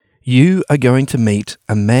You are going to meet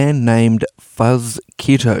a man named Fuzz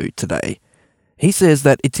Kitto today. He says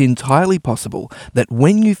that it's entirely possible that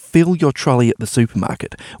when you fill your trolley at the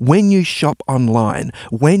supermarket, when you shop online,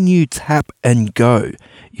 when you tap and go,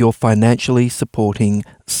 you're financially supporting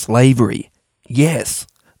slavery. Yes,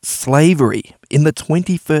 slavery in the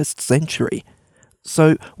 21st century.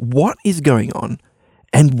 So what is going on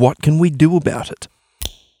and what can we do about it?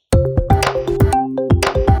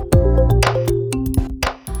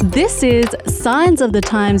 This is Signs of the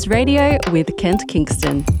Times Radio with Kent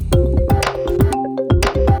Kingston.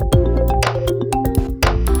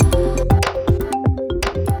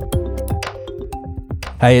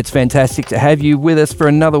 Hey, it's fantastic to have you with us for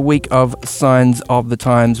another week of Signs of the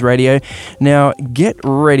Times Radio. Now, get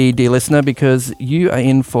ready, dear listener, because you are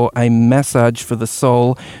in for a massage for the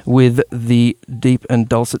soul with the deep and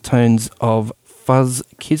dulcet tones of Fuzz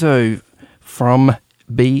Kitto from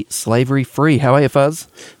Be Slavery Free. How are you, Fuzz?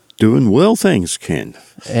 Doing well, thanks, Ken.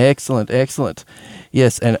 Excellent, excellent.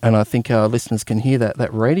 Yes, and I think our listeners can hear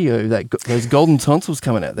that radio, those golden tonsils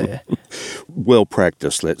coming out there. Well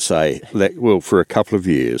practiced, let's say. Well, for a couple of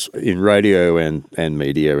years in radio and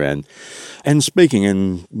media and speaking,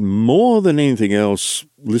 and more than anything else,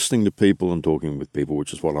 listening to people and talking with people,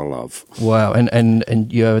 which is what I love. Wow,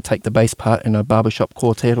 and you ever take the bass part in a barbershop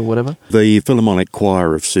quartet or whatever? The Philharmonic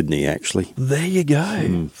Choir of Sydney, actually. There you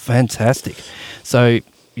go. Fantastic. So,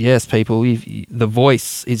 yes, people, the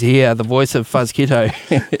voice is here, the voice of Fuzz Kitto.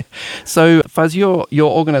 So, Fuzz, your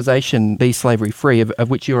organisation, Be Slavery Free, of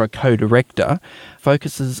which you're a co-director,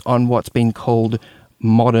 focuses on what's been called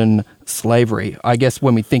modern slavery. I guess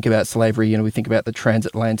when we think about slavery, we think about the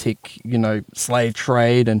transatlantic, slave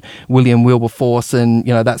trade and William Wilberforce and,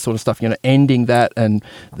 that sort of stuff, ending that and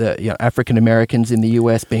the African Americans in the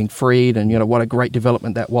US being freed and, what a great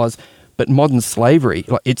development that was. But modern slavery,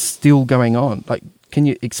 it's still going on. Can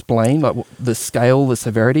you explain the scale, the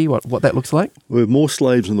severity, what that looks like? We have more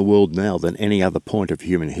slaves in the world now than any other point of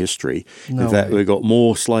human history. In fact, we've got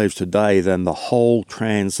more slaves today than the whole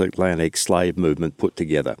transatlantic slave movement put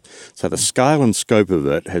together. So the scale and scope of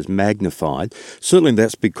it has magnified. Certainly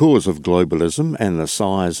that's because of globalism and the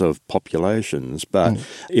size of populations, but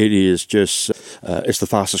it is just, it's the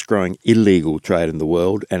fastest growing illegal trade in the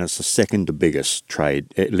world, and it's the second biggest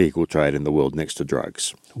illegal trade in the world next to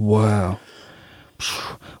drugs. Wow.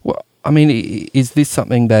 Well, is this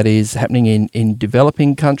something that is happening in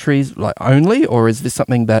developing countries only, or is this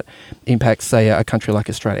something that impacts, say, a country like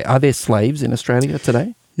Australia? Are there slaves in Australia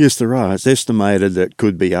today? Yes, there are. It's estimated that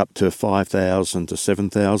could be up to 5,000 to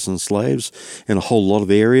 7,000 slaves in a whole lot of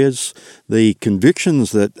areas. The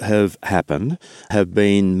convictions that have happened have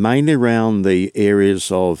been mainly around the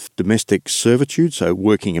areas of domestic servitude, so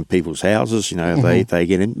working in people's houses, they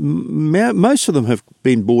get in. Most of them have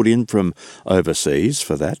been brought in from overseas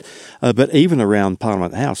for that, but even around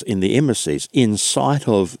Parliament House, in the embassies, in sight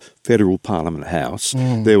of Federal Parliament House,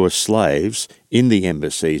 there were slaves in the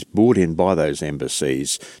embassies, brought in by those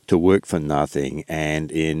embassies to work for nothing and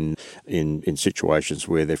in situations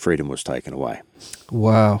where their freedom was taken away.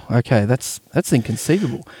 Wow. Okay, that's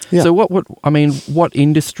inconceivable. Yeah. So what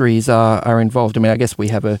industries are involved? I guess we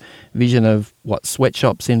have a vision of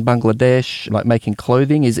sweatshops in Bangladesh, making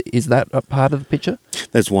clothing. Is that a part of the picture?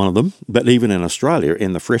 That's one of them. But even in Australia,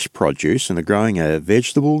 in the fresh produce and the growing our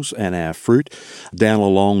vegetables and our fruit down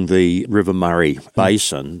along the River Murray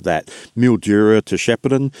Basin, that Mildura to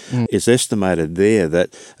Shepparton, is estimated there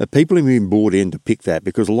that people have been brought in to pick that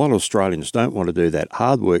because a lot of Australians don't want to do that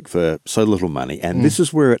hard work for so little money. And this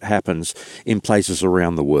is where it happens in places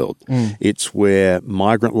around the world. It's where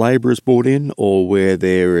migrant labour is brought in or where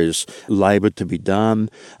there is labour to be done.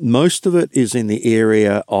 Most of it is in the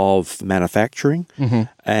area of manufacturing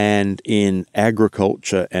and in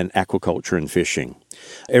agriculture and aquaculture and fishing.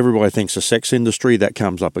 Everybody thinks the sex industry, that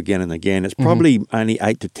comes up again and again. It's probably only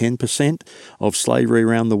 8 to 10% of slavery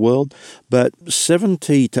around the world, but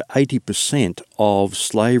 70 to 80% of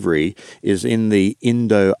slavery is in the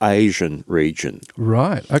Indo-Asian region.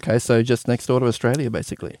 Right. Okay, so just next door to Australia,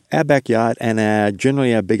 basically. Our backyard and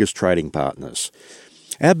generally our biggest trading partners.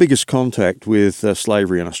 Our biggest contact with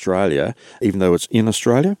slavery in Australia, even though it's in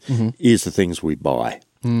Australia, is the things we buy.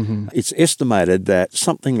 It's estimated that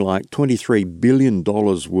something like $23 billion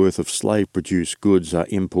worth of slave-produced goods are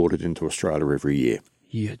imported into Australia every year.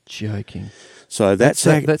 You're joking. So that's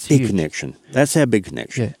our big huge connection. That's our big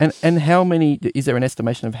connection. Yeah. And how many, is there an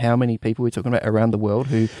estimation of how many people we're talking about around the world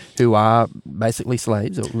who are basically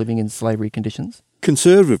slaves or living in slavery conditions?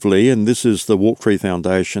 Conservatively, and this is the Walk Free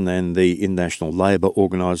Foundation and the International Labour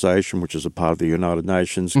Organisation, which is a part of the United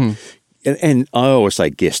Nations, and I always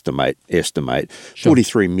say estimate, Sure.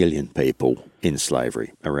 43 million people in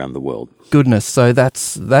slavery around the world. Goodness, so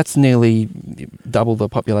that's nearly double the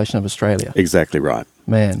population of Australia. Exactly right.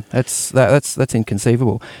 Man, that's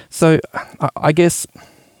inconceivable. So I guess,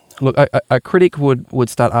 look, a critic would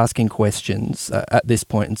start asking questions at this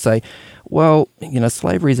point and say, well,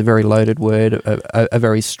 slavery is a very loaded word, a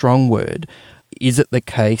very strong word. Is it the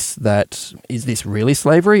case that, is this really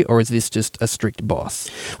slavery, or is this just a strict boss?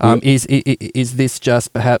 Is this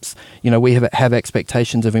just perhaps, we have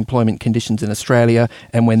expectations of employment conditions in Australia,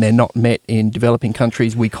 and when they're not met in developing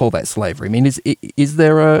countries, we call that slavery? I mean, is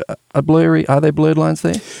there are there blurred lines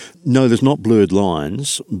there? No, there's not blurred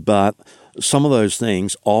lines, but some of those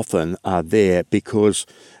things often are there because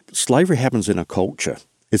slavery happens in a culture.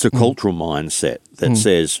 It's a cultural mindset that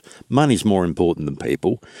says money's more important than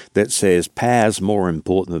people, that says power's more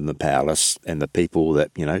important than the powerless and the people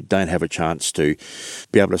that, don't have a chance to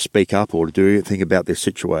be able to speak up or to do anything about their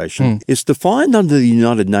situation. It's defined under the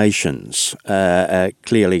United Nations,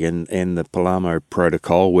 clearly in the Palermo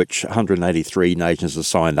Protocol, which 183 nations have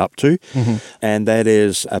signed up to, and that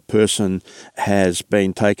is a person has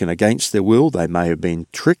been taken against their will. They may have been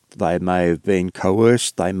tricked, they may have been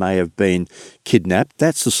coerced, they may have been kidnapped.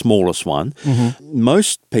 That's the smallest one.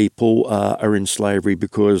 Most people are in slavery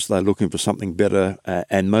because they're looking for something better,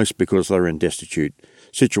 and most because they're in destitute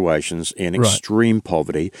situations in extreme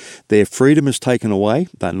poverty. Their freedom is taken away.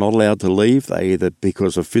 They're not allowed to leave. They either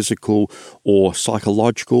because of physical or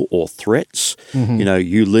psychological or threats.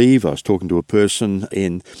 You leave. I was talking to a person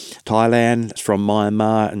in Thailand from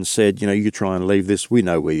Myanmar and said, you try and leave this. We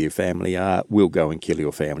know where your family are. We'll go and kill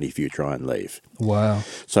your family if you try and leave. Wow.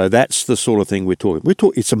 So that's the sort of thing we're talking.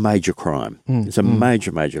 It's a major crime. It's a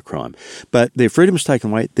major crime. But their freedom is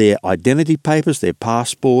taken away. Their identity papers, their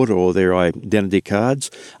passport or their identity cards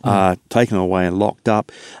are taken away and locked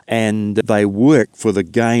up, and they work for the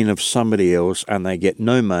gain of somebody else, and they get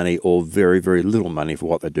no money or very, very little money for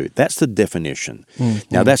what they do. That's the definition.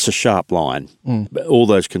 Now, that's a sharp line. But all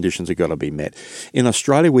those conditions have got to be met. In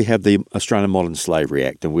Australia, we have the Australian Modern Slavery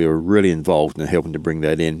Act, and we were really involved in helping to bring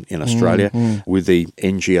that in Australia with the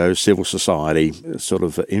NGO, civil society sort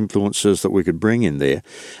of influences that we could bring in there.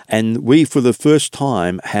 And we, for the first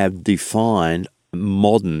time, have defined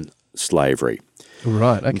modern slavery.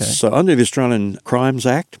 Right, okay. So under the Australian Crimes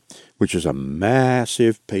Act, which is a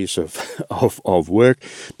massive piece of work,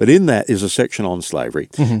 but in that is a section on slavery,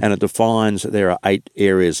 and it defines that there are 8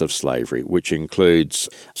 areas of slavery, which includes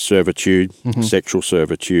servitude, sexual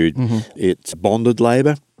servitude, it's bonded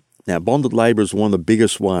labour. Now, bonded labour is one of the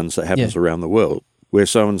biggest ones that happens around the world, where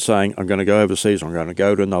someone's saying, I'm going to go overseas, I'm going to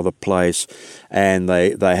go to another place, and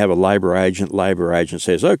they have a labour agent. Labour agent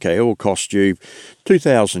says, okay, it will cost you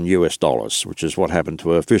 $2,000, which is what happened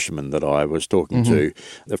to a fisherman that I was talking to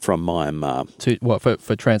from Myanmar.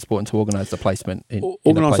 For transport and to organise the placement?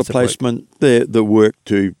 Organise the placement, the work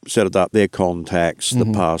to set it up, their contacts, the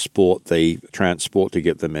passport, the transport to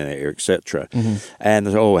get them in there, etc. And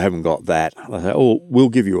they say, I haven't got that. I say, we'll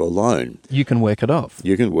give you a loan. You can work it off.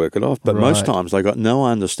 But most times they got no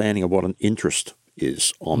understanding of what an interest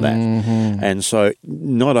is on that. And so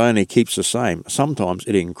not only keeps the same, sometimes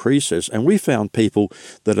it increases. And we found people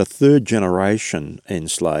that are third generation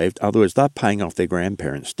enslaved, in other words, they're paying off their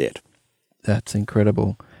grandparents' debt. That's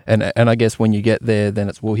incredible. And I guess when you get there, then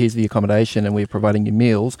it's, here's the accommodation and we're providing you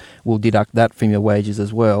meals. We'll deduct that from your wages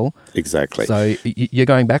as well. Exactly. So you're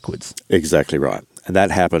going backwards. Exactly right. And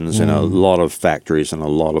that happens in a lot of factories and a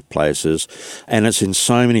lot of places. And it's in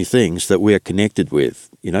so many things that we're connected with,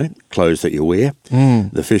 clothes that you wear,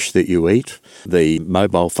 the fish that you eat, the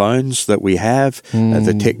mobile phones that we have,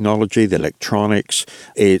 the technology, the electronics.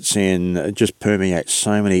 It's just permeates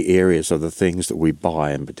so many areas of the things that we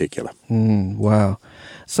buy in particular. Wow.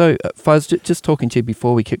 So, Fuzz, just talking to you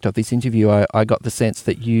before we kicked off this interview, I got the sense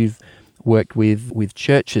that you've worked with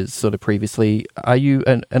churches sort of previously. Are you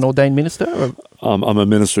an ordained minister? Or? I'm a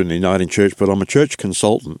minister in the Uniting Church, but I'm a church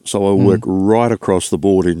consultant. So I work right across the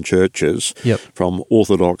board in churches, from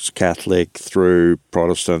Orthodox, Catholic, through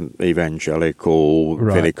Protestant, Evangelical,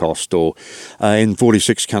 Pentecostal, in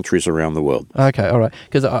 46 countries around the world. Okay, all right.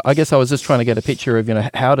 Because I guess I was just trying to get a picture of,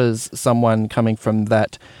 how does someone coming from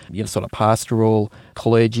that sort of pastoral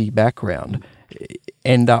clergy background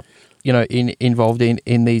end up involved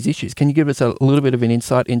in these issues. Can you give us a little bit of an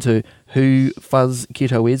insight into who Fuzz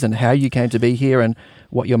Kitto is and how you came to be here and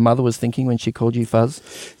what your mother was thinking when she called you Fuzz?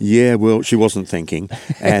 Yeah, well, she wasn't thinking.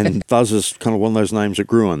 And Fuzz is kind of one of those names that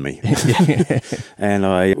grew on me. And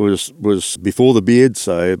I was before the beard,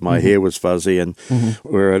 so my hair was fuzzy. And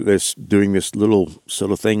we're doing this little sort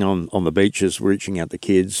of thing on the beaches, reaching out to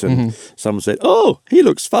kids. And someone said, he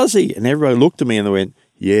looks fuzzy. And everybody looked at me and they went,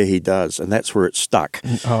 Yeah, he does. And that's where it stuck.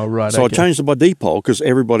 Oh, right. So okay. I changed it by default because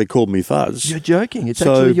everybody called me Fuzz. You're joking. It's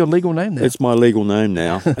So actually your legal name now. It's my legal name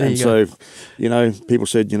now. And you go. so, people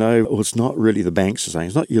said, well, it's not really, the banks are saying,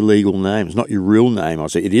 it's not your legal name. It's not your real name. I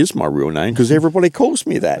said, it is my real name because everybody calls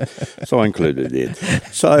me that. So I included it.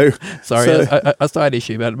 So Sorry, a side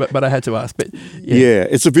issue, but I had to ask. But yeah,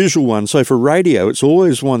 it's a visual one. So for radio, it's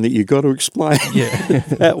always one that you got to explain. Yeah,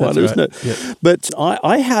 that one, that's isn't right. it? Yeah. But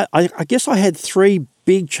I guess I had three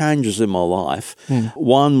big changes in my life.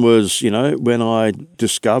 One was, when I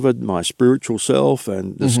discovered my spiritual self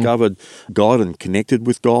and discovered God and connected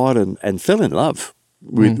with God and fell in love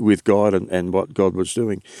with God and what God was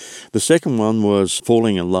doing. The second one was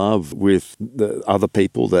falling in love with the other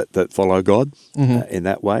people that follow God in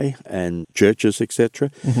that way, and churches, etc.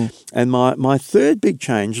 And my third big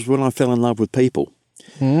change is when I fell in love with people.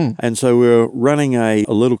 And so we're running a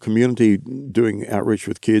little community doing outreach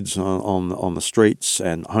with kids on the streets,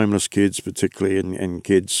 and homeless kids particularly, and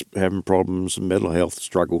kids having problems and mental health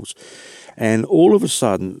struggles. And all of a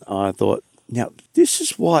sudden I thought, now this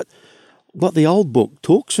is what the old book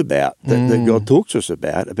talks about, that God talks to us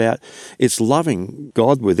about it's loving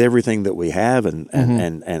God with everything that we have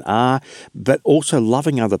and are, but also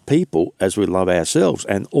loving other people as we love ourselves.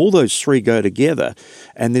 And all those three go together.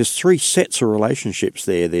 And there's three sets of relationships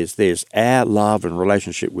there. There's our love and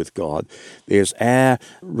relationship with God. There's our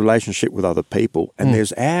relationship with other people. And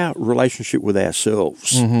there's our relationship with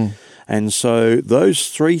ourselves. And so those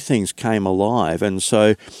three things came alive. And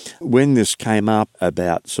so when this came up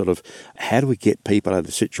about sort of how do we get people out of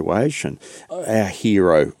the situation, our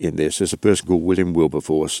hero in this is a person called William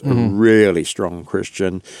Wilberforce, a really strong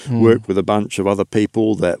Christian, worked with a bunch of other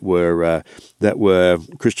people that were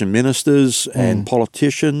Christian ministers and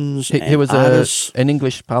politicians He was artists. an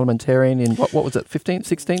English parliamentarian in, what was it, 15th,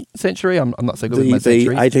 16th century? I'm not so good with my The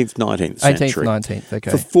centuries. 18th, 19th century. 18th, 19th,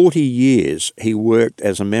 okay. For 40 years, he worked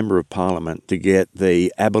as a member of Parliament to get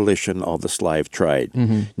the abolition of the slave trade.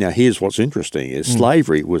 Now, here's what's interesting is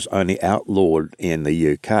slavery was only outlawed in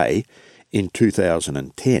the UK in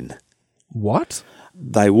 2010. What?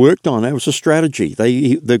 They worked on it. It was a strategy.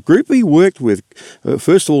 The group he worked with,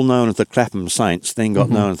 first of all known as the Clapham Saints, then got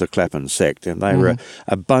known as the Clapham Sect. And they were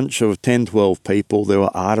a bunch of 10, 12 people. There were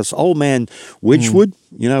artists. Old man Wedgwood,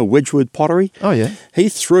 Wedgwood pottery. Oh, yeah. He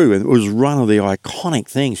threw, and it was one of the iconic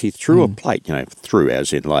things, he threw a plate, threw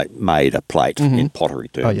as in like made a plate in pottery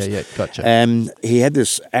terms. Oh, yeah, gotcha. And he had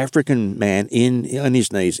this African man on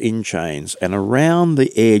his knees in chains, and around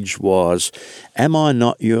the edge was, "Am I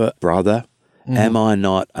not your brother? Am I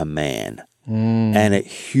not a man?" And it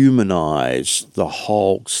humanized the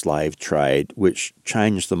whole slave trade, which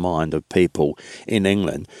changed the mind of people in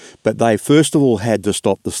England. But they first of all had to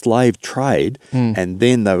stop the slave trade, and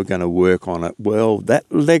then they were going to work on it. Well, that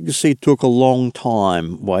legacy took a long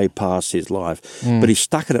time, way past his life. But he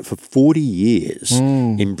stuck at it for 40 years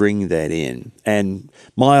in bringing that in. And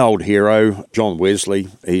my old hero, John Wesley,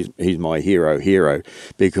 he's my hero,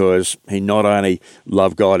 because he not only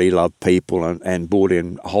loved God, he loved people and brought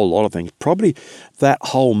in a whole lot of things. Probably that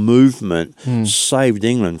whole movement saved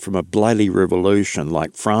England from a bloody revolution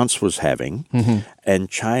like France was having and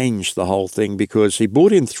changed the whole thing, because he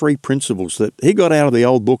brought in three principles that he got out of the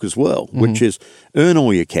old book as well, which is earn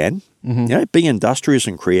all you can, be industrious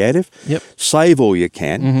and creative, save all you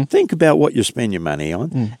can, think about what you spend your money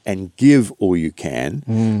on, and give all you can.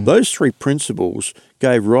 Those three principles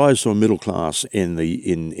gave rise to a middle class in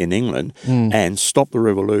England and stopped the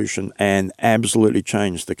revolution and absolutely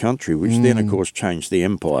changed the country, which then, of course, changed the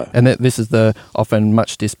empire. And this is the often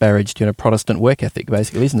much disparaged, Protestant work ethic,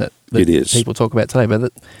 basically, isn't it? That it is. People talk about today,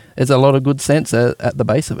 but there's a lot of good sense at the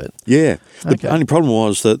base of it. Yeah. Okay. The only problem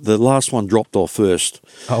was that the last one dropped off first.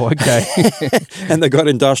 Oh, okay. And they got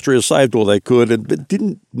industrious, saved all they could, but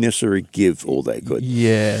didn't necessarily give all they could.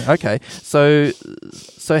 Yeah. Okay. So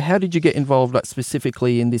how did you get involved, like,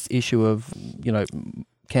 specifically in this issue of,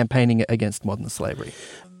 campaigning against modern slavery?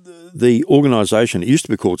 The organisation, it used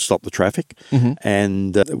to be called Stop the Traffic,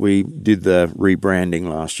 and we did the rebranding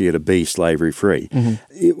last year to Be Slavery Free.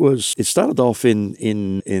 It started off in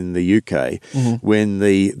the UK when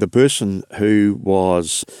the person who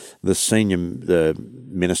was the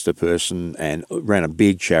minister person and ran a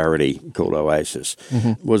big charity called Oasis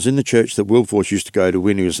was in the church that Wilberforce used to go to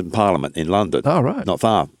when he was in Parliament in London. Oh, right. Not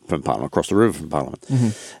far from Parliament, across the river from Parliament.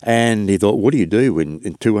 And he thought, what do you do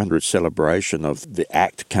in 200 celebration of the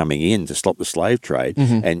Act coming in to stop the slave trade,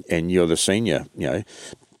 and you're the senior,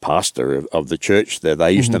 pastor of the church that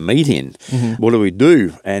they used to meet in. What do we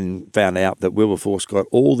do? And found out that Wilberforce got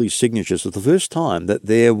all these signatures for the first time that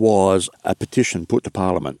there was a petition put to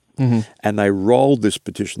Parliament. And they rolled this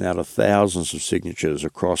petition out of thousands of signatures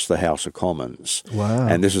across the House of Commons. Wow.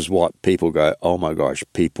 And this is what people go, oh my gosh,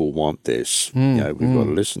 people want this. We've got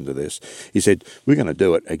to listen to this. He said, we're going to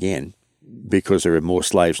do it again, because there are more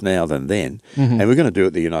slaves now than then, and we're going to do it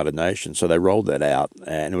at the United Nations. So they rolled that out,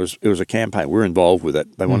 and it was a campaign. We're involved with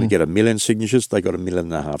it. They wanted to get 1 million signatures. They got 1.5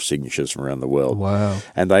 million signatures from around the world. Wow.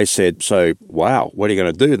 And they said, so, wow, what are you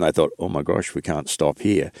going to do? And they thought, oh my gosh, we can't stop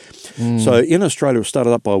here. So in Australia, it was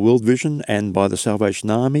started up by World Vision and by the Salvation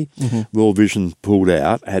Army. World Vision pulled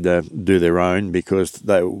out, had to do their own, because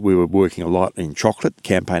we were working a lot in chocolate,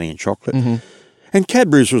 campaigning in chocolate. And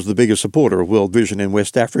Cadbury's was the biggest supporter of World Vision in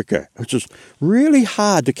West Africa, which is really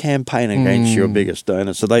hard to campaign against your biggest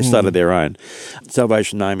donor. So they started their own.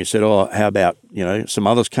 Salvation Army said, oh, how about, some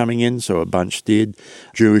others coming in? So a bunch did.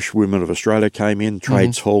 Jewish Women of Australia came in,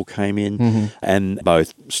 Trades Hall came in, and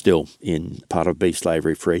both still in part of Be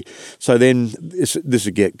Slavery Free. So then this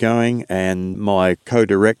would get going, and my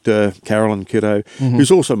co-director, Carolyn Kitto,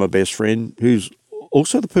 who's also my best friend, who's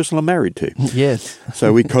also the person I'm married to. Yes.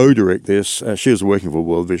 So we co-direct this. She was working for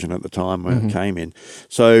World Vision at the time when it came in.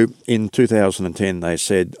 So in 2010, they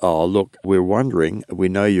said, oh, look, we're wondering, we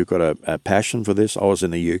know you've got a passion for this. I was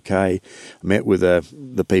in the UK, met with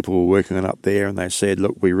the people who were working on it up there, and they said,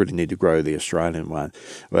 look, we really need to grow the Australian one.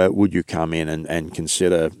 Would you come in and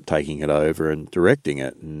consider taking it over and directing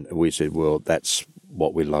it? And we said, well, that's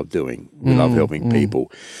what we love doing. We love helping people.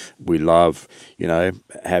 We love,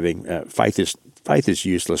 having faith is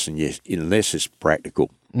useless unless it's practical.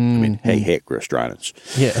 I mean, hey, heck, we're Australians.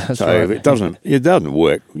 Yeah, that's so right. it doesn't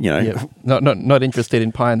work, Yeah. Not interested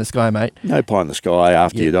in pie in the sky, mate. No pie in the sky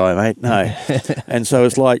after you die, mate. No. And so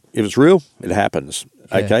it's like, if it's real, it happens.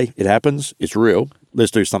 Okay, it happens. It's real.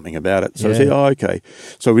 Let's do something about it. So we said, okay.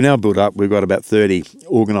 So we now built up. We've got about 30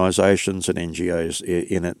 organisations and NGOs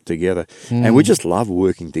in it together. And we just love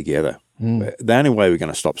working together. The only way we're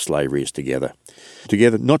going to stop slavery is together.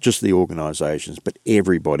 Together, not just the organisations, but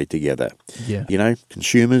everybody together. Yeah.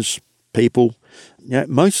 Consumers, people.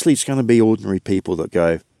 Mostly it's going to be ordinary people that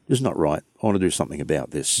go, this is not right. I want to do something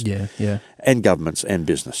about this. Yeah. And governments and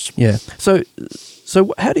business. Yeah. So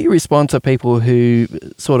how do you respond to people who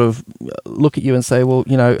sort of look at you and say, well,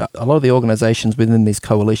 a lot of the organisations within these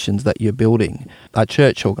coalitions that you're building are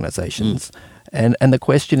church organisations. And the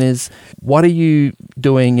question is, what are you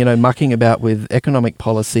doing, mucking about with economic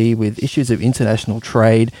policy, with issues of international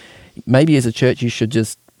trade? Maybe as a church you should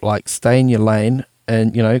just stay in your lane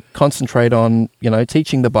and, concentrate on,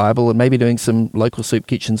 teaching the Bible and maybe doing some local soup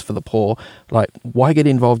kitchens for the poor. Why get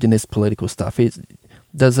involved in this political stuff?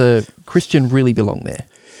 Does a Christian really belong there?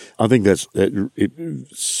 I think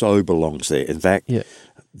it so belongs there. In fact,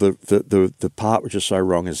 the part which is so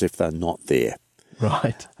wrong is if they're not there.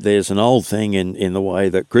 Right. There's an old thing in the way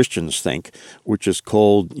that Christians think, which is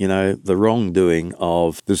called, the wrongdoing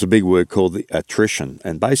of, there's a big word called the attrition.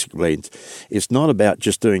 And basically, it's not about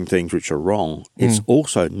just doing things which are wrong. It's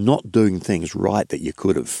also not doing things right that you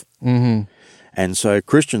could have. And so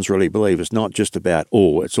Christians really believe it's not just about,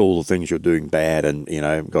 it's all the things you're doing bad and,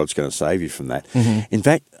 God's going to save you from that. In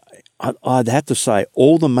fact, I'd have to say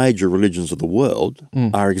all the major religions of the world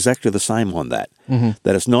are exactly the same on that.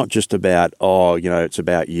 That it's not just about, it's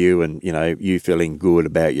about you and, you feeling good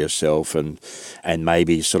about yourself and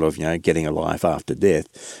maybe sort of, getting a life after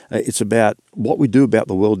death. It's about what we do about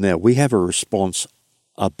the world now. We have a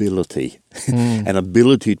responsibility, an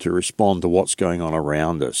ability to respond to what's going on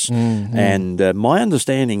around us. And my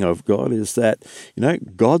understanding of God is that,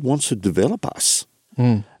 God wants to develop us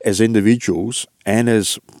as individuals and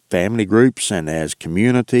as family groups and as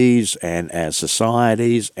communities and as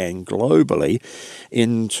societies and globally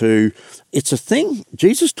into, it's a thing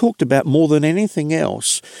Jesus talked about more than anything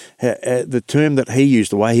else. The term that he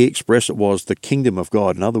used, the way he expressed it was the kingdom of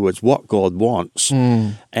God. In other words, what God wants.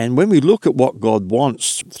 And when we look at what God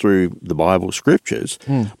wants through the Bible scriptures,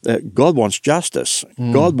 God wants justice.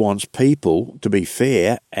 God wants people to be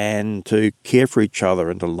fair and to care for each other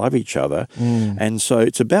and to love each other. And so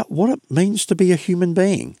it's about what it means to be a human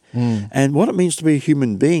being. And what it means to be a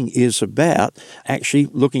human being is about actually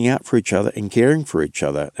looking out for each other and caring for each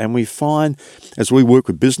other. And we find, as we work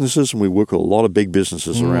with businesses, and we work with a lot of big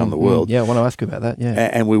businesses around the world. Yeah, I want to ask you about that, yeah.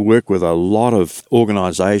 And we work with a lot of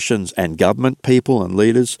organisations and government people and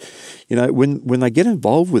leaders. When they get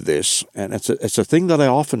involved with this, and it's a thing that I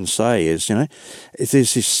often say is,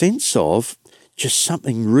 there's this sense of just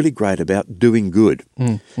something really great about doing good.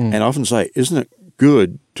 And I often say, isn't it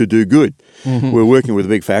good to do good. We're working with a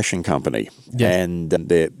big fashion company, and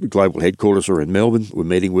their global headquarters are in Melbourne. We're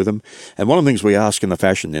meeting with them. And one of the things we ask in the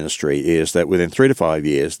fashion industry is that within 3 to 5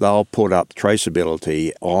 years, they'll put up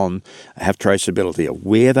traceability of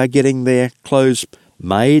where they're getting their clothes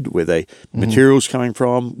made, where the materials coming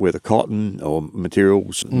from, where the cotton or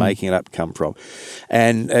materials making it up come from.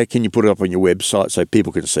 And can you put it up on your website so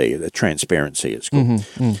people can see the transparency? It's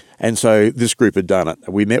good. And so this group had done it.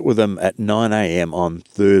 We met with them at 9 a.m. on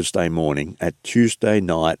Thursday morning. At Tuesday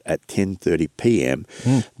night at 10:30 p.m.,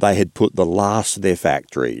 they had put the last of their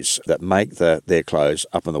factories that make their clothes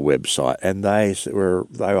up on the website, and they were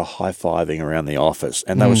high-fiving around the office,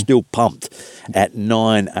 and they were still pumped at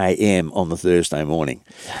 9 a.m. on the Thursday morning.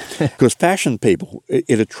 Because fashion people,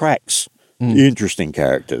 it attracts interesting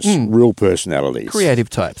characters, real personalities. Creative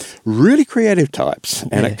types. Really creative types.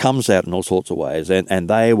 And it comes out in all sorts of ways. And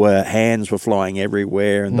hands were flying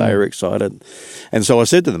everywhere, and they were excited. And so I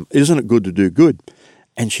said to them, isn't it good to do good?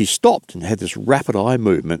 And she stopped and had this rapid eye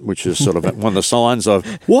movement, which is sort of one of the signs of,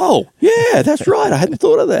 whoa, yeah, that's right. I hadn't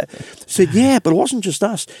thought of that. I said, yeah, but it wasn't just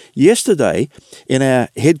us. Yesterday, in our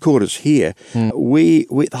headquarters here,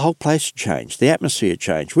 the whole place changed. The atmosphere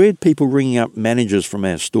changed. We had people ringing up managers from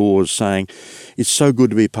our stores saying, it's so good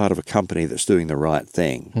to be part of a company that's doing the right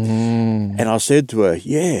thing. And I said to her,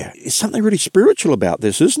 yeah, it's something really spiritual about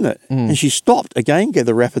this, isn't it? And she stopped again, gave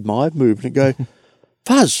the rapid eye movement and go,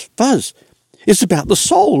 Fuzz, it's about the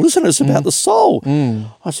soul, isn't it? It's about the soul.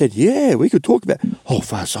 I said, yeah, we could talk about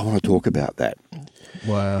Fuzz, I want to talk about that.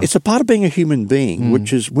 Wow. It's a part of being a human being,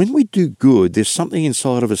 which is when we do good, there's something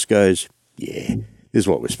inside of us goes, yeah, this is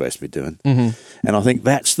what we're supposed to be doing. And I think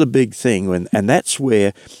that's the big thing. And that's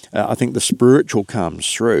where I think the spiritual comes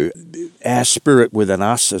through. Our spirit within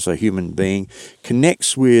us as a human being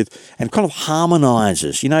connects with and kind of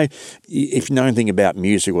harmonizes. You know, if you know anything about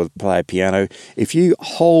music or play a piano, if you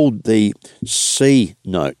hold the C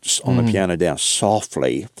notes on the piano down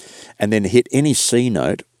softly and then hit any C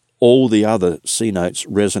note, all the other C notes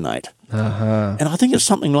resonate. And I think it's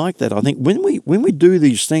something like that. I think when we do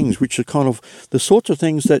these things, which are kind of the sorts of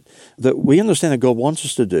things that we understand that God wants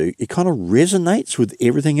us to do, it kind of resonates with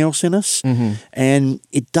everything else in us, and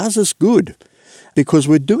it does us good because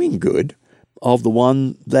we're doing good of the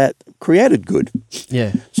one that created good.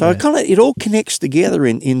 Yeah. So it all connects together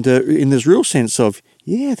in this real sense of,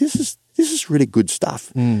 yeah, this is really good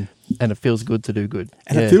stuff. And it feels good to do good.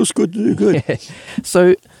 And it feels good to do good. Yeah.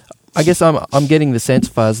 So I guess I'm getting the sense,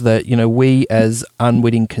 Fuzz, that, you know, we as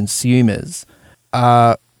unwitting consumers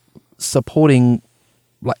are supporting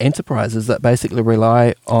like enterprises that basically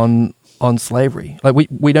rely on slavery. Like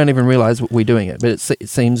we don't even realize we're doing it, but it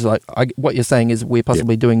seems like what you're saying is we're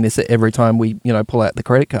possibly doing this every time we, you know, pull out the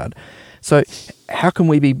credit card. So how can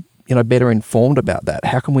we be, you know, better informed about that?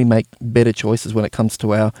 How can we make better choices when it comes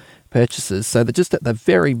to our purchases so that just at the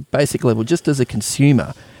very basic level, just as a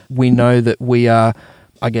consumer, we know that we are,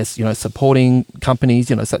 I guess, you know, supporting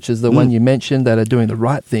companies, you know, such as the one you mentioned that are doing the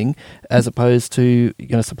right thing, as opposed to,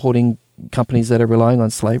 you know, supporting companies that are relying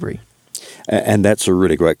on slavery? And that's a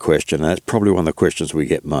really great question. And that's probably one of the questions we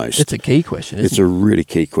get most. It's a key question, isn't it? It's a really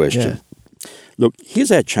key question. Yeah. Look,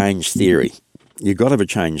 here's our change theory. You've got to have a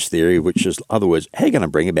change theory, which is, in other words, how are you going to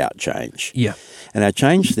bring about change? Yeah. And our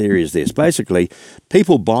change theory is this. Basically,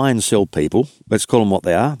 people buy and sell people. Let's call them what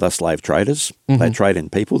they are. They're slave traders. They trade in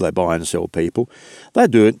people. They buy and sell people. They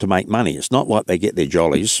do it to make money. It's not like they get their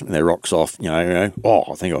jollies and their rocks off, you know,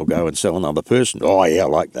 I think I'll go and sell another person. Oh, yeah, I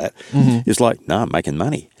like that. It's like, no, I'm making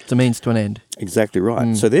money. It's a means to an end. Exactly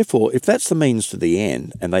right. So therefore, if that's the means to the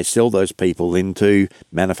end and they sell those people into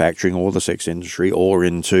manufacturing or the sex industry or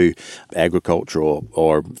into agriculture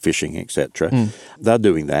or fishing, etc., they're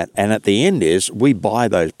doing that. And at the end is we buy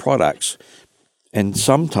those products, and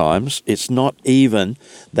sometimes it's not even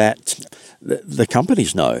that the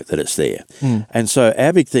companies know that it's there. And so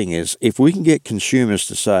our big thing is if we can get consumers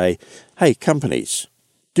to say, hey, companies,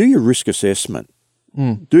 do your risk assessment.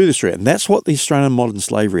 Do this right. And that's what the Australian Modern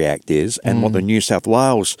Slavery Act is and what the New South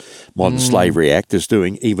Wales Modern Slavery Act is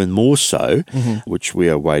doing even more so, which we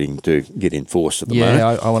are waiting to get enforced at the moment.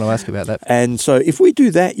 Yeah, I want to ask about that. And so if we do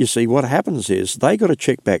that, you see, what happens is they got to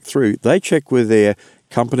check back through. They check with their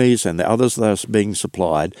companies and the others that are being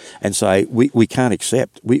supplied and say, we can't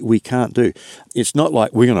accept, we can't do. It's not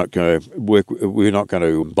like we're not going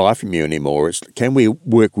to buy from you anymore. It's can we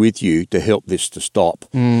work with you to help this to stop?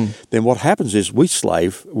 Then what happens is we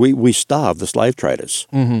starve the slave traders.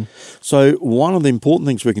 So one of the important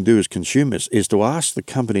things we can do as consumers is to ask the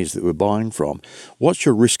companies that we're buying from, what's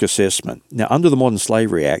your risk assessment? Now, under the Modern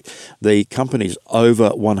Slavery Act, the companies over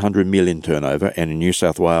 100 million turnover, and in New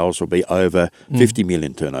South Wales will be over 50 million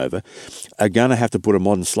million turnover, are going to have to put a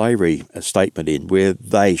modern slavery statement in where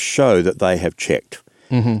they show that they have checked.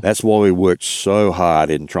 That's why we worked so hard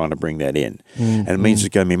in trying to bring that in. And it means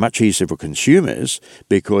it's going to be much easier for consumers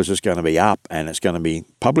because it's going to be up and it's going to be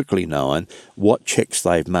publicly known what checks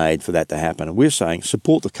they've made for that to happen. And we're saying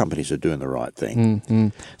support the companies that are doing the right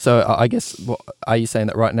thing. So I guess, are you saying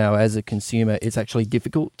that right now as a consumer, it's actually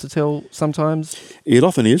difficult to tell sometimes? It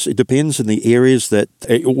often is. It depends in the areas that,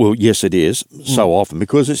 well, yes, it is so often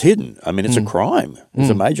because it's hidden. I mean, it's a crime. It's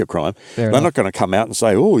a major crime. They're not going to come out and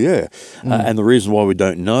say, oh, yeah. And the reason why we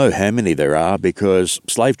don't know how many there are because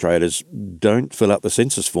slave traders don't fill out the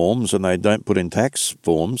census forms and they don't put in tax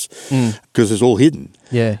forms because it's all hidden.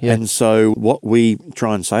 Yeah. And so what we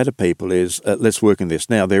try and say to people is, let's work in this.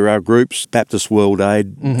 Now, there are groups, Baptist World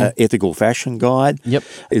Aid Ethical Fashion Guide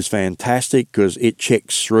is fantastic because it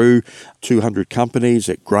checks through 200 companies,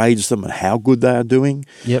 it grades them and how good they are doing.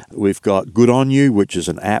 We've got Good On You, which is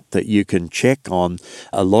an app that you can check on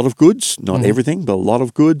a lot of goods, not everything, but a lot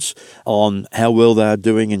of goods, on how well they are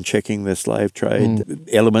doing in checking their slave trade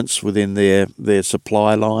elements within their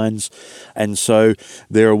supply lines. And so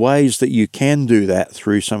there are ways that you can do that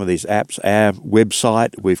through some of these apps. Our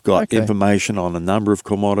website, we've got information on a number of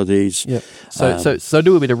commodities. So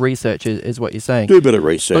do a bit of research is what you're saying. Do a bit of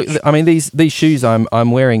research. Look, I mean, these shoes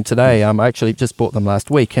I'm wearing today, I actually just bought them last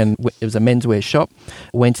week, and it was a menswear shop.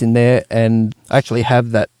 Went in there and actually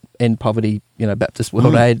have that End Poverty, Baptist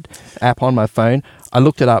World Aid app on my phone. I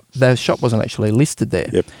looked it up. The shop wasn't actually listed there.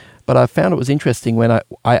 But I found it was interesting when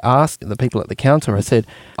I asked the people at the counter, I said,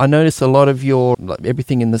 I noticed a lot of your,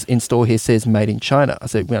 everything in store here says made in China. I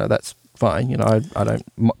said, that's fine. I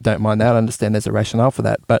don't mind that. I understand there's a rationale for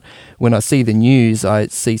that. But when I see the news, I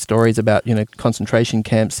see stories about, concentration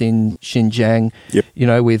camps in Xinjiang,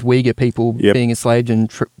 with Uyghur people being enslaved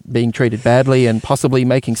and being treated badly and possibly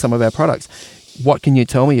making some of our products. What can you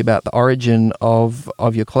tell me about the origin of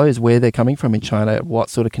your clothes, where they're coming from in China, what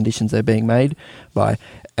sort of conditions they're being made by?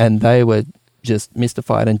 And they were just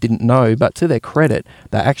mystified and didn't know. But to their credit,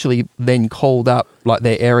 they actually then called up like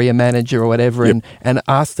their area manager or whatever and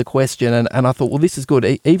asked the question. And I thought, well, this is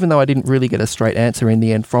good. Even though I didn't really get a straight answer in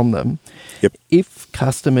the end from them, if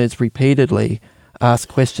customers repeatedly ask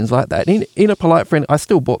questions like that, in a polite friend, I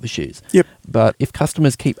still bought the shoes. But if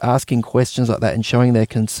customers keep asking questions like that and showing their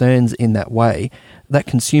concerns in that way, that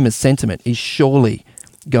consumer sentiment is surely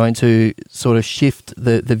going to sort of shift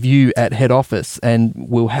the view at head office, and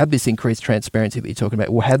we'll have this increased transparency that you're talking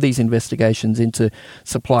about. We'll have these investigations into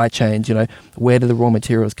supply chains, where do the raw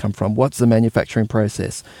materials come from? What's the manufacturing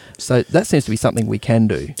process? So that seems to be something we can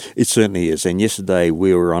do. It certainly is. And yesterday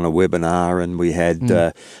we were on a webinar and we had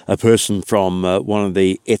a person from one of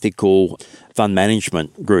the ethical fund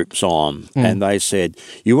management groups on, and they said,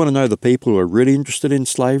 you want to know the people who are really interested in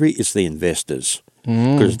slavery? It's the investors.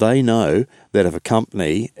 Because they know that if a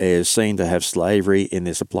company is seen to have slavery in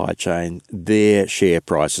their supply chain, their share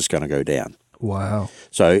price is going to go down. Wow.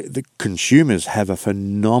 So the consumers have a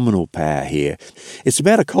phenomenal power here. It's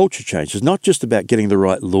about a culture change. It's not just about getting the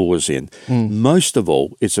right laws in. Most of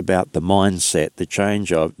all, it's about the mindset, the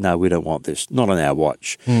change of, no, we don't want this, not on our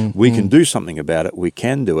watch. We can do something about it. We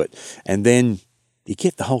can do it. And then you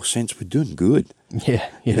get the whole sense we're doing good.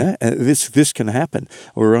 This can happen.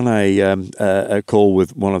 We're on a call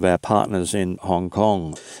with one of our partners in Hong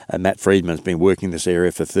Kong. Matt Friedman's been working this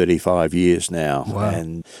area for 35 years now. Wow.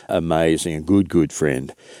 And amazing, a good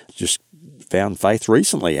friend. Just found faith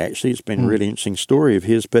recently, actually. It's been a really interesting story of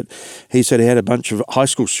his. But he said he had a bunch of high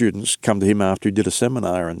school students come to him after he did a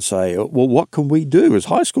seminar and say, well, what can we do as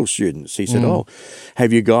high school students? He said,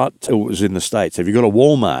 have you got, it was in the States, have you got a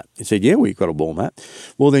Walmart? He said, yeah, we've got a Walmart.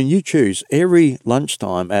 Well, then you choose every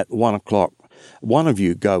lunchtime at 1 o'clock, one of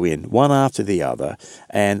you go in, one after the other,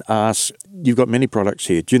 and ask, you've got many products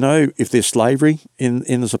here. Do you know if there's slavery in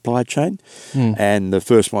the supply chain? And the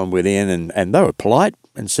first one went in and they were polite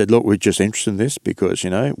and said, look, we're just interested in this because,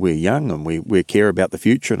 we're young and we care about the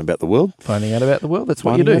future and about the world. Finding out about the world, that's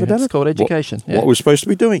what you do. It's called education. What we're supposed to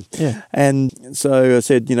be doing. Yeah. And so I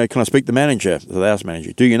said, can I speak to the manager, the house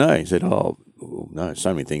manager? Do you know? He said, no,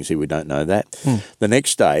 so many things here, we don't know that. The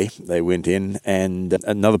next day, they went in and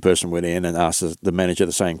another person went in and asked the manager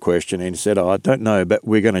the same question, and he said, I don't know, but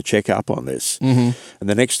we're going to check up on this. And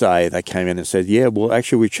the next day, they came in and said, yeah, well,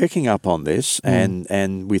 actually, we're checking up on this,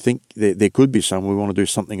 and we think there could be some, we want to do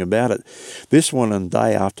something about it. This one and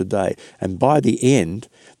day after day. And by the end,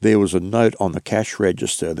 there was a note on the cash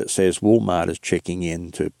register that says Walmart is checking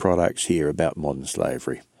into products here about modern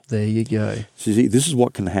slavery. There you go. See, this is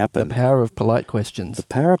what can happen. The power of polite questions. The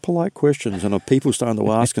power of polite questions, and of people starting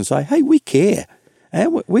to ask and say, hey, we care.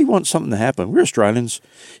 And we want something to happen. We're Australians,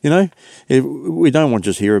 we don't want to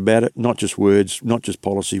just hear about it, not just words, not just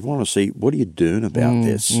policy. We want to see, what are you doing about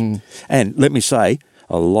this? And let me say,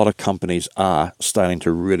 a lot of companies are starting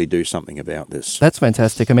to really do something about this. That's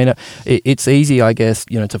fantastic. I mean, it's easy, I guess,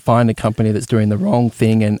 to find a company that's doing the wrong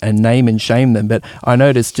thing and name and shame them. But I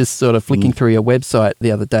noticed just sort of flicking through your website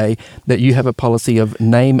the other day that you have a policy of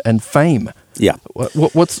name and fame. Yeah.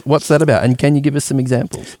 What's that about? And can you give us some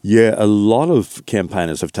examples? Yeah, a lot of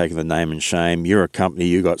campaigners have taken the name and shame. You're a company,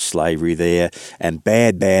 you got slavery there, and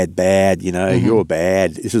bad, you're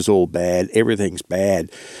bad. This is all bad. Everything's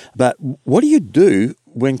bad. But what do you do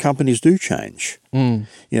when companies do change?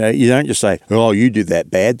 You don't just say, oh, you did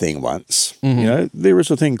that bad thing once. There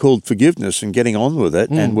is a thing called forgiveness and getting on with it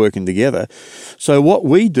and working together. So what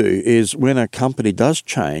we do is when a company does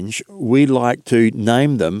change, we like to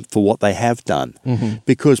name them for what they have done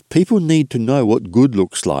because people need to know what good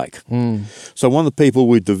looks like. So one of the people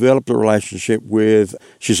we developed a relationship with,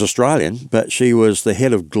 she's Australian, but she was the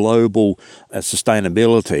head of global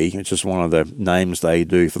sustainability, which is one of the names they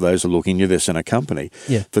do for those who are looking at this in a company,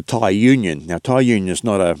 for Thai Union. Now, Thai Union is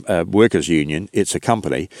not a workers' union, it's a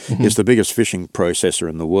company. It's the biggest fishing processor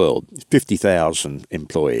in the world, 50,000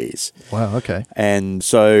 employees. Wow, okay. And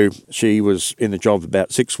so she was in the job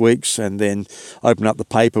about 6 weeks and then opened up the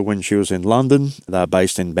paper when she was in London. They're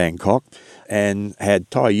based in Bangkok and had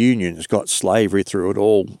Thai Union has got slavery through it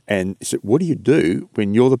all. And he said, what do you do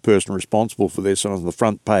when you're the person responsible for this on the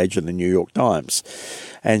front page of the New York Times?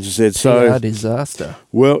 And she said, a disaster.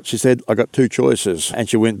 Well, she said, I got two choices. And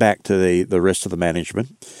she went back to the rest of the management.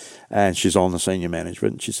 And she's on the senior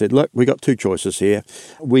management. She said, look, we got two choices here.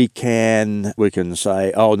 We can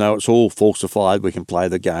say, oh, no, it's all falsified. We can play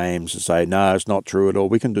the games and say, no, it's not true at all.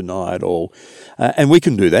 We can deny it all. And we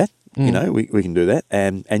can do that. We can do that.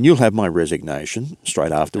 And you'll have my resignation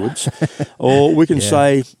straight afterwards. Or we can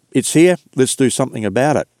say, it's here. Let's do something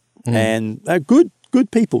about it. And they're good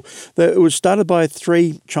people. It was started by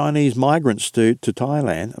 3 Chinese migrants to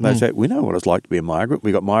Thailand. And they said, we know what it's like to be a migrant.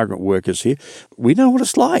 We got migrant workers here. We know what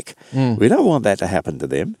it's like. We don't want that to happen to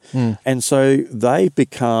them. And so they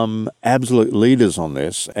become absolute leaders on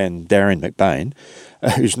this. And Darren McBain,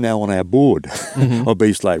 who's now on our board of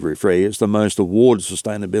Be Slavery Free, is the most awarded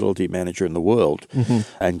sustainability manager in the world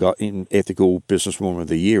and got in Ethical Businesswoman of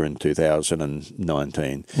the Year in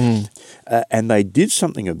 2019. And they did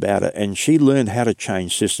something about it, and she learned how to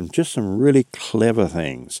change systems, just some really clever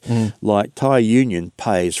things. Like Thai Union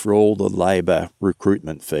pays for all the labour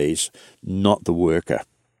recruitment fees, not the worker.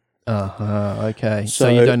 Okay. So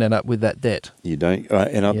you don't end up with that debt. You don't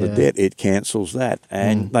end up with debt. It cancels that.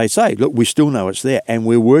 And they say, look, we still know it's there and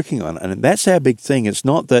we're working on it. And that's our big thing. It's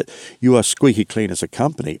not that you are squeaky clean as a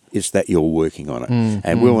company. It's that you're working on it.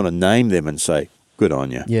 And we want to name them and say, good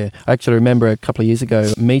on you. Yeah. I actually remember a couple of years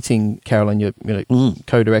ago meeting Carolyn, your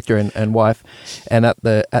co-director and wife, and at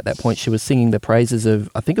that point she was singing the praises of,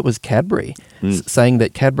 I think it was Cadbury, saying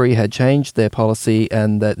that Cadbury had changed their policy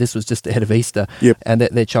and that this was just ahead of Easter, and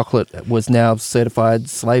that their chocolate was now certified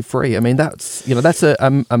slave-free. I mean, that's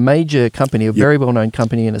a major company, a very well-known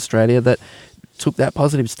company in Australia that took that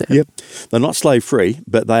positive step. They're not slave-free,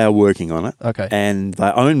 but they are working on it. Okay. And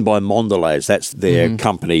they're owned by Mondelez. That's their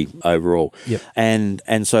company overall. And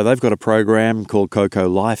so they've got a program called Cocoa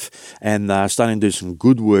Life, and they're starting to do some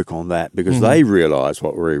good work on that because they realise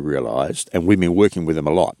what we realised, and we've been working with them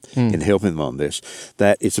a lot in helping them on this,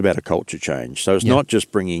 that it's about a culture change. So it's not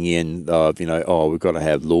just bringing in, we've got to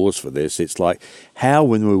have laws for this. It's like how,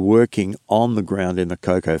 when we're working on the ground in the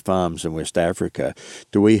cocoa farms in West Africa,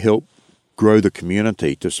 do we help grow the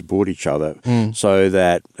community to support each other so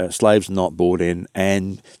that slaves are not brought in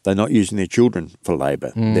and they're not using their children for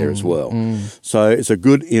labour there as well. So it's a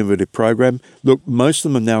good innovative program. Look, most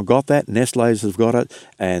of them have now got that. Nestle's have got it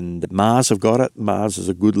and Mars have got it. Mars is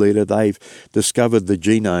a good leader. They've discovered the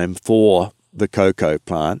genome for the cocoa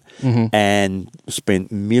plant and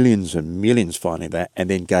spent millions and millions finding that and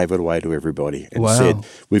then gave it away to everybody and said,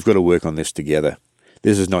 we've got to work on this together.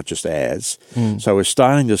 This is not just ads. So we're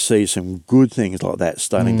starting to see some good things like that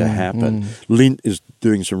starting to happen. Lint is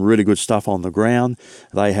doing some really good stuff on the ground.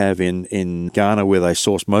 They have in Ghana, where they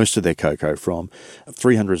source most of their cocoa from,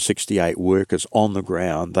 368 workers on the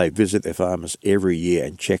ground. They visit their farmers every year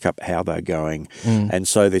and check up how they're going. And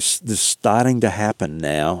so this starting to happen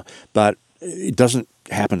now, but it doesn't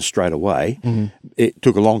happen straight away. It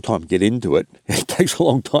took a long time to get into it. It takes a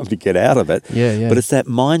long time to get out of it. But it's that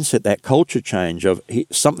mindset, that culture change of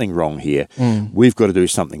something wrong here. We've got to do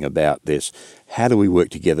something about this. How do we work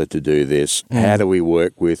together to do this? How do we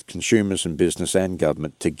work with consumers and business and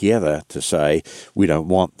government together to say, we don't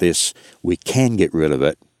want this, we can get rid of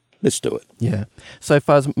it, let's do it. Yeah. So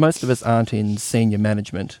far as most of us aren't in senior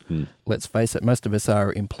management, let's face it, most of us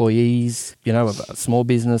are employees, of a small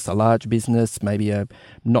business, a large business, maybe a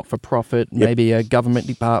not-for-profit, maybe a government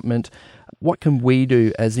department. What can we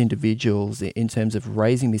do as individuals in terms of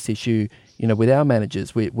raising this issue, with our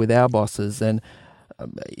managers, with our bosses? And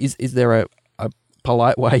is there a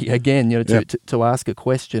polite way, again, to ask a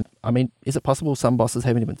question? I mean, is it possible some bosses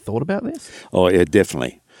haven't even thought about this? Oh, yeah,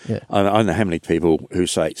 definitely. Yeah. I don't know how many people who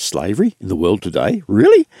say slavery in the world today.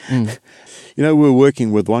 Really? We're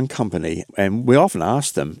working with one company and we often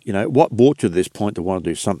ask them, what brought you to this point to want to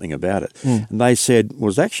do something about it? And they said, it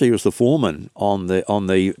was the foreman on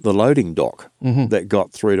the loading dock that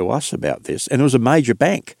got through to us about this. And it was a major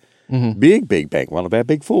bank, big bank, one of our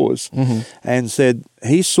big fours, and said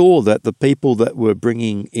he saw that the people that were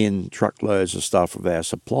bringing in truckloads of stuff of our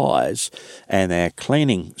supplies and our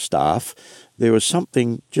cleaning staff, there was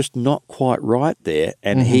something just not quite right there,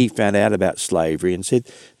 and he found out about slavery and said,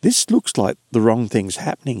 this looks like the wrong thing's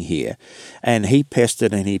happening here. And he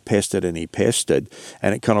pestered and he pestered and he pestered,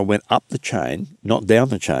 and it kind of went up the chain, not down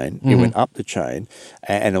the chain, it went up the chain,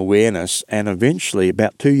 and awareness, and eventually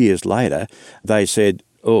about 2 years later, they said,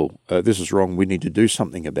 this is wrong, we need to do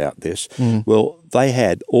something about this. Well, they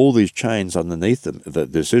had all these chains underneath them, the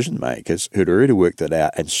decision makers, who'd already worked it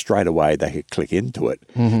out, and straight away they could click into it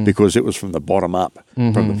because it was from the bottom up,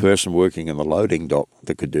 from the person working in the loading dock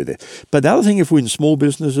that could do that. But the other thing, if we're in small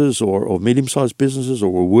businesses or medium-sized businesses,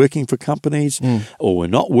 or we're working for companies, or we're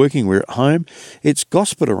not working, we're at home, it's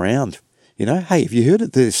gossiped around. Hey, have you heard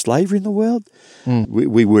that there's slavery in the world?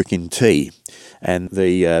 We work in tea, and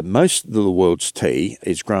the most of the world's tea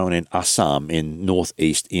is grown in Assam in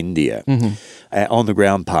northeast India.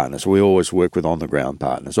 On-the-ground partners, we always work with on-the-ground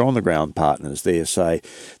partners. On-the-ground partners, they say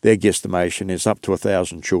their guesstimation is up to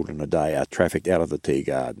 1,000 children a day are trafficked out of the tea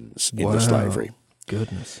gardens into slavery.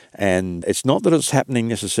 Goodness. And it's not that it's happening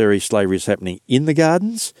necessarily, slavery is happening in the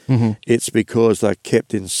gardens. It's because they're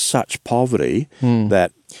kept in such poverty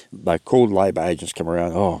that they call labour agents, come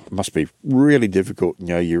around, it must be really difficult,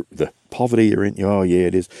 the poverty you're in, yeah,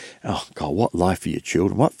 it is. Oh, God, what life for your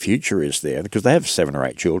children? What future is there? Because they have 7 or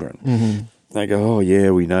 8 children. They go,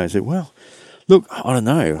 yeah, we know. I said, well, look, I don't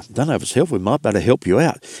know if it's helpful. We might better help you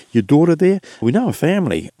out. Your daughter there, we know a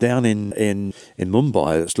family down in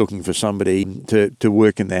Mumbai that's looking for somebody to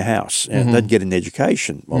work in their house. And they'd get an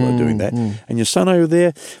education while they're doing that. And your son over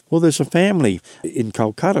there, well, there's a family in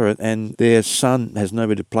Kolkata and their son has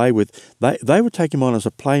nobody to play with. They would take him on as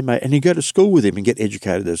a playmate and he'd go to school with him and get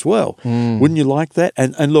educated as well. Wouldn't you like that?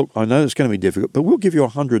 And look, I know it's going to be difficult, but we'll give you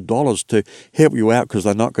 $100 to help you out because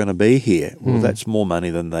they're not going to be here. Well, that's more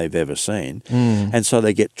money than they've ever seen. And so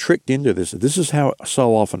they get tricked into this. This is how it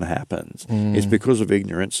so often happens. It's because of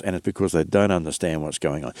ignorance and it's because they don't understand what's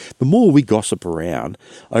going on. The more we gossip around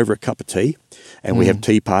over a cup of tea, and we have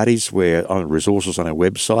tea parties where on resources on our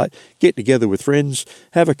website, get together with friends,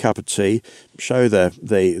 have a cup of tea, show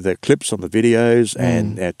the clips on the videos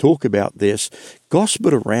and talk about this, gossip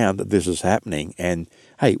it around that this is happening and,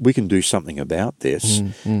 hey, we can do something about this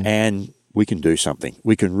and we can do something.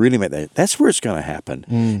 We can really make that. That's where it's going to happen.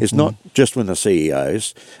 It's not just when the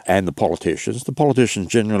CEOs and the politicians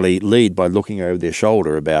generally lead by looking over their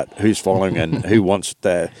shoulder about who's following and who wants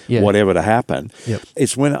whatever to happen.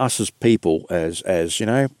 It's when us as people, as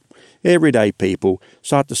everyday people,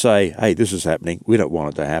 start to say, hey, this is happening. We don't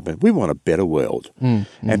want it to happen. We want a better world. And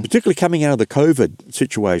particularly coming out of the COVID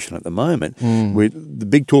situation at the moment, the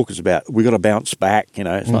big talk is about we've got to bounce back.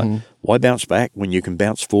 It's like, why bounce back when you can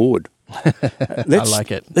bounce forward? I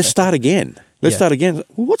like it. Let's start again. Let's start again.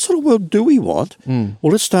 Well, what sort of world do we want? Well,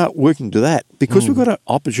 let's start working to that because we've got an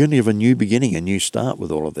opportunity of a new beginning, a new start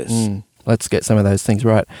with all of this. Let's get some of those things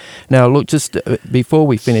right. Now, look, just before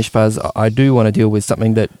we finish, Fuzz, I do want to deal with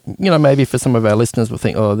something that, maybe for some of our listeners will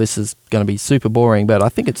think, this is going to be super boring, but I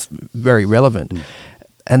think it's very relevant.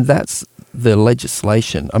 And that's the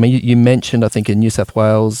legislation. I mean, you mentioned, I think, in New South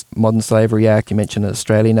Wales, Modern Slavery Act, you mentioned in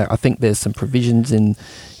Australia. Now, I think there's some provisions in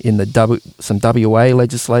some WA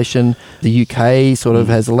legislation. The UK sort of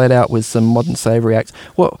has let out with some Modern Slavery Acts.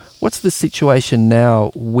 What's the situation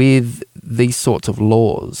now with these sorts of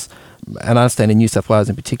laws? And I understand in New South Wales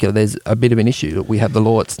in particular, there's a bit of an issue. We have the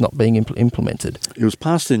law, it's not being implemented. It was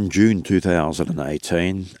passed in June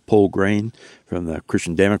 2018. Paul Green from the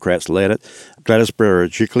Christian Democrats led it. Gladys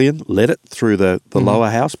Berejiklian led it through the lower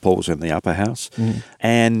house. Paul was in the upper house.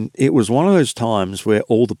 And it was one of those times where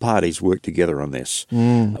all the parties worked together on this.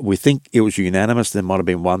 We think it was unanimous. There might have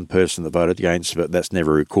been one person that voted against, but that's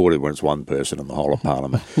never recorded when it's one person in the whole of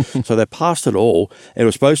Parliament. So they passed it all. It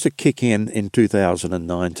was supposed to kick in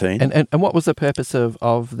 2019. And what was the purpose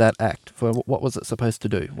of that act? For what was it supposed to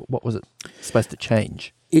do? What was it supposed to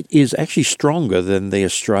change? It is actually stronger than the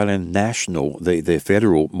Australian national, the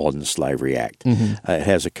federal Modern Slavery Act. It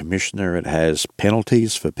has a commissioner. It has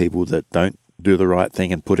penalties for people that don't do the right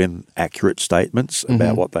thing and put in accurate statements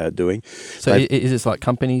about what they are doing. So is this like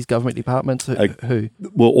companies, government departments? Who?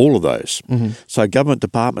 Well, all of those. So government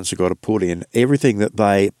departments have got to put in everything that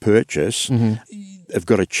they purchase. Have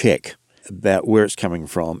got to check about where it's coming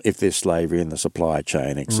from, if there's slavery in the supply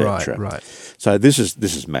chain, etc. Right. So this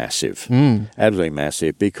is massive, absolutely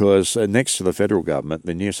massive, because next to the federal government,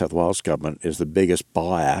 the New South Wales government is the biggest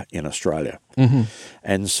buyer in Australia.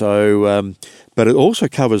 And so, but it also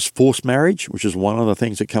covers forced marriage, which is one of the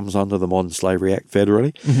things that comes under the Modern Slavery Act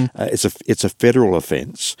federally. It's a federal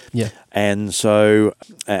offence. Yeah. And so,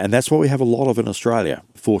 and that's what we have a lot of in Australia,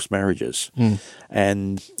 forced marriages.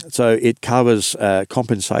 And so it covers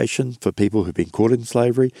compensation for people who've been caught in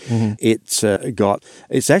slavery. It's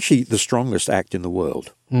actually the strongest act in the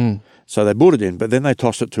world. So they brought it in, but then they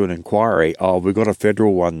tossed it to an inquiry. Oh, we've got a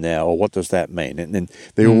federal one now. Or what does that mean? And then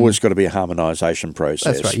there always got to be a harmonisation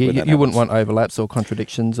process. That's right. You wouldn't want overlaps or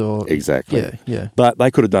contradictions or... Exactly. Yeah. But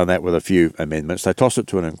they could have done that with a few amendments. They tossed it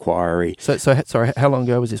to an inquiry. So sorry, how long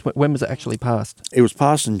ago was this? When was it actually passed? It was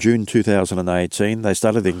passed in June 2018. They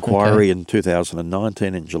started the inquiry in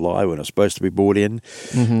 2019 in July when it was supposed to be brought in.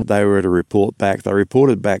 They were to report back. They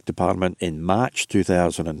reported back to Parliament in March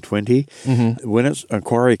 2020. When its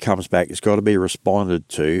inquiry comes back, it's got to be responded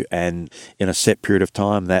to, and in a set period of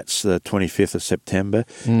time, that's the 25th of September.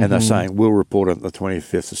 And they're saying, we'll report on the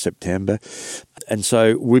 25th of September. And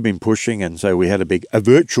so we've been pushing, and so we had a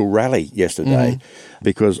virtual rally yesterday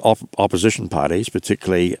because opposition parties,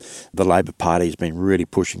 particularly the Labor Party, has been really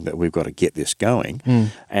pushing that we've got to get this going.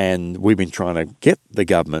 And we've been trying to get the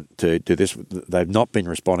government to do this. They've not been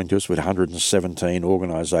responding to us. With 117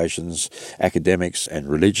 organisations, academics and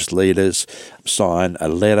religious leaders sign a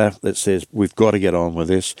letter that says we've got to get on with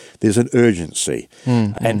this. There's an urgency.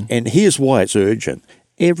 And here's why it's urgent.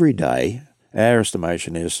 Every day, our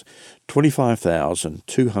estimation is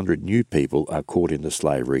 25,200 new people are caught into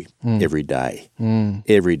slavery every day.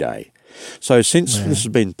 Every day. So since this has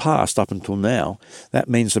been passed up until now, that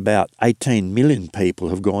means about 18 million people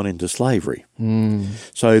have gone into slavery.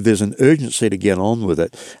 So there's an urgency to get on with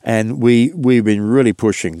it. And we've been really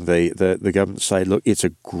pushing the government to say, look, it's a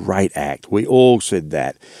great act. We all said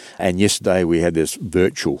that. And yesterday we had this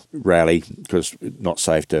virtual rally because it's not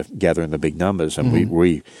safe to gather in the big numbers. And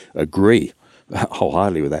we agree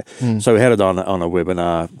wholeheartedly with that. So we had it on a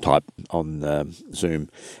webinar type on Zoom,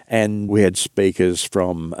 and we had speakers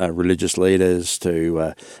from religious leaders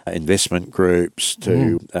to investment groups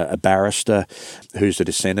to a barrister who's a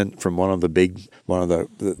descendant from one of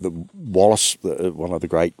the Wallace, one of the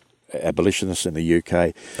great abolitionists in the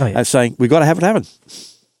UK, saying we've got to have it happen.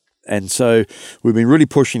 And so we've been really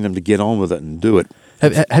pushing them to get on with it and do it.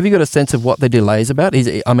 Have you got a sense of what the delay's about? Is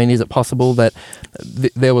it possible that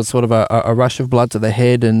there was sort of a rush of blood to the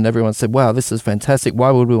head and everyone said, wow, this is fantastic. Why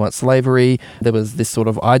would we want slavery? There was this sort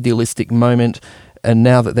of idealistic moment. And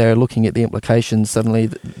now that they're looking at the implications, suddenly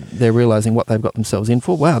they're realising what they've got themselves in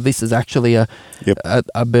for. Wow, this is actually a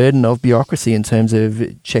burden of bureaucracy in terms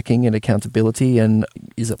of checking and accountability. And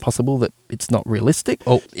is it possible that it's not realistic?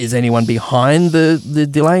 Or is anyone behind the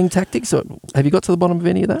delaying tactics? Or have you got to the bottom of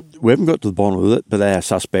any of that? We haven't got to the bottom of it, but our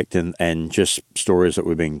suspect and just stories that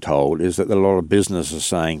we're being told is that a lot of businesses are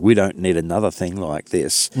saying we don't need another thing like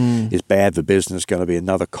this. It's bad for business, going to be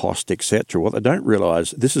another cost, etc. What they don't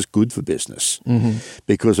realise, this is good for business.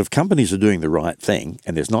 Because if companies are doing the right thing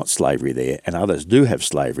and there's not slavery there and others do have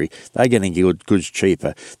slavery, they're getting goods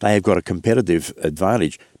cheaper. They have got a competitive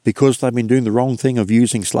advantage because they've been doing the wrong thing of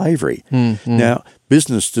using slavery. Now,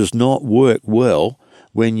 business does not work well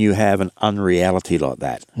when you have an unreality like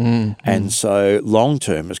that. And so long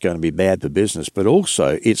term it's going to be bad for business, but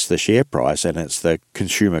also it's the share price and it's the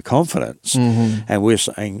consumer confidence. And we're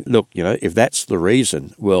saying, look, if that's the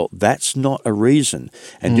reason, well, that's not a reason.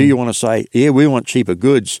 And do you want to say, yeah, we want cheaper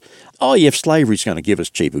goods? Oh, yeah, if slavery's going to give us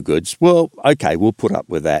cheaper goods, well, okay, we'll put up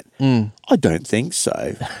with that. I don't think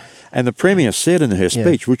so. And the Premier said in her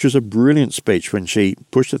speech, which was a brilliant speech when she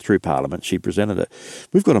pushed it through Parliament, she presented it,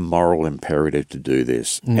 we've got a moral imperative to do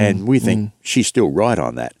this. And we think she's still right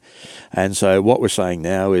on that. And so what we're saying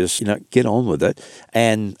now is, get on with it.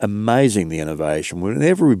 And amazing the innovation.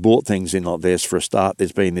 Whenever we brought things in like this, for a start,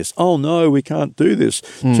 there's been this, oh, no, we can't do this.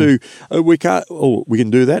 To, we can't, oh, we can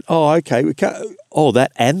do that. Oh, okay, we can't. Oh,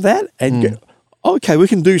 that and that. And okay, we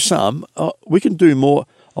can do some. We can do more.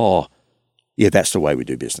 Oh, yeah, that's the way we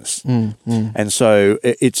do business. And so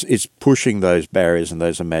it's pushing those barriers and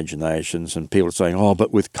those imaginations, and people are saying, oh,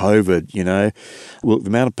 but with COVID, well, the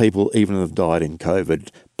amount of people even that have died in COVID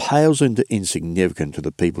pales into insignificant to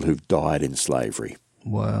the people who've died in slavery.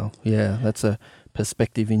 Wow. Yeah, that's a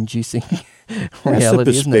perspective-inducing reality, That's the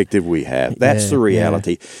perspective isn't it? we have. That's the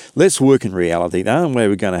reality. Let's work in reality. The only way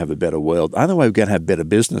we're going to have a better world, the only way we're going to have better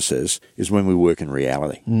businesses is when we work in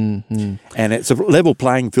reality. And it's a level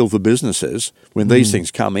playing field for businesses when these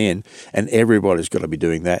things come in, and everybody's got to be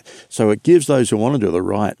doing that. So it gives those who want to do the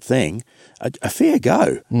right thing a fair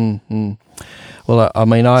go. Well, I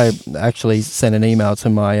mean, I actually sent an email to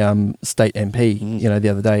my state MP, the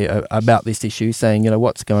other day about this issue, saying,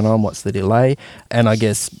 what's going on, what's the delay? And I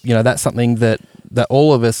guess, that's something that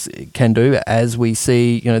all of us can do as we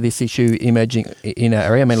see, this issue emerging in our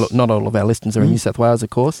area. I mean, look, not all of our listeners are in New South Wales, of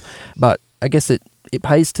course, but I guess it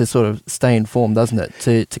pays to sort of stay informed, doesn't it?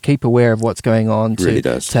 To keep aware of what's going on, really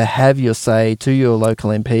does. To have your say to your local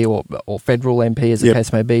MP or federal MP, as the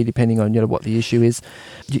case may be, depending on what the issue is.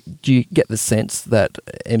 Do you get the sense that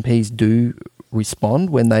MPs do respond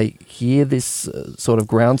when they hear this sort of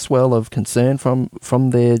groundswell of concern from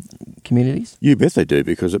their communities? You bet they do,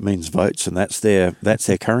 because it means votes, and that's their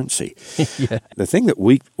currency. The thing that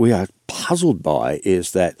we are puzzled by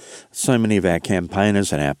is that so many of our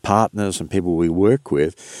campaigners and our partners and people we work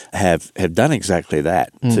with have done exactly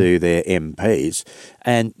that to their MPs,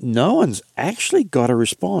 and no one's actually got a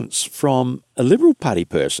response from a Liberal Party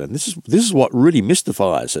person. This is what really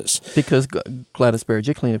mystifies us. Because Gladys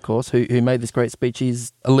Berejiklian, of course, who made this great speech,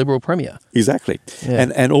 is a Liberal Premier. Exactly.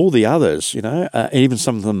 And all the others, even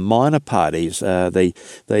some of the minor parties,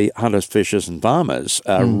 the hunters, fishers and farmers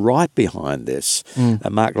are right behind this.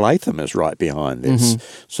 Mark Latham is right behind this.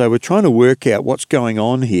 So we're trying to work out what's going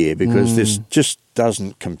on here, because this just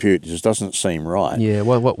doesn't compute, just doesn't seem right. Yeah,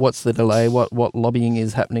 well, what's the delay? What lobbying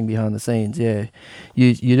is happening behind the scenes? Yeah,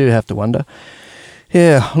 you do have to wonder.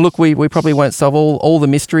 Yeah, look, we probably won't solve all the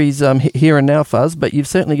mysteries here and now, Fuzz, but you've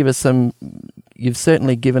certainly given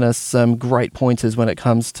us some great pointers when it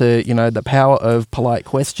comes to, the power of polite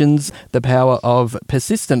questions, the power of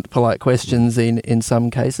persistent polite questions in some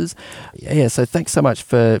cases. Yeah, so thanks so much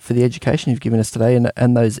for the education you've given us today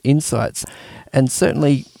and those insights. And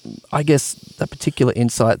certainly, I guess, the particular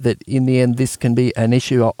insight that in the end this can be an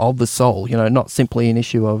issue of the soul, not simply an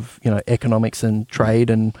issue of, economics and trade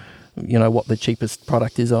and, what the cheapest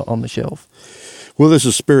product is on the shelf. Well, there's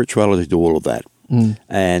a spirituality to all of that.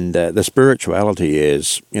 And the spirituality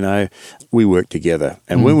is, we work together.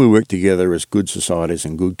 And when we work together as good societies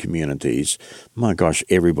and good communities, my gosh,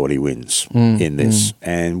 everybody wins in this.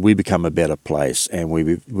 And we become a better place, and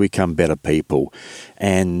we become better people.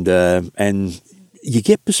 And you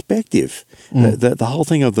get perspective. The whole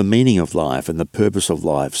thing of the meaning of life and the purpose of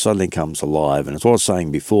life suddenly comes alive. And as I was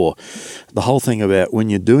saying before, the whole thing about when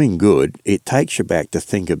you're doing good, it takes you back to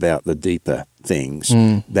think about the deeper things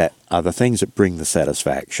that are the things that bring the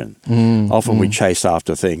satisfaction. Often we chase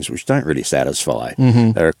after things which don't really satisfy.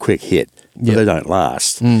 They're a quick hit, but they don't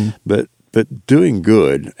last. But doing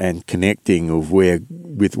good and connecting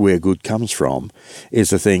with where good comes from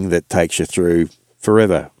is the thing that takes you through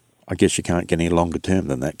forever. I guess you can't get any longer term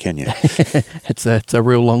than that, can you? It's a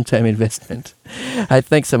real long-term investment. Hey,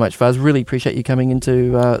 thanks so much, Fuzz. Really appreciate you coming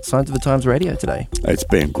into Signs of the Times Radio today. It's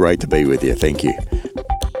been great to be with you. Thank you.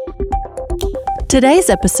 Today's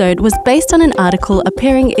episode was based on an article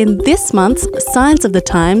appearing in this month's Signs of the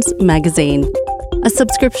Times magazine. A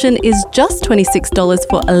subscription is just $26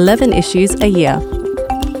 for 11 issues a year.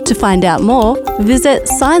 To find out more, visit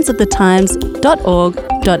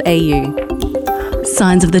signsofthetimes.org.au.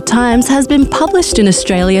 Signs of the Times has been published in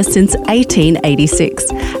Australia since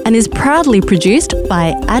 1886 and is proudly produced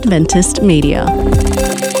by Adventist Media.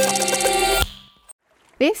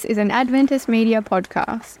 This is an Adventist Media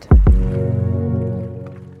podcast.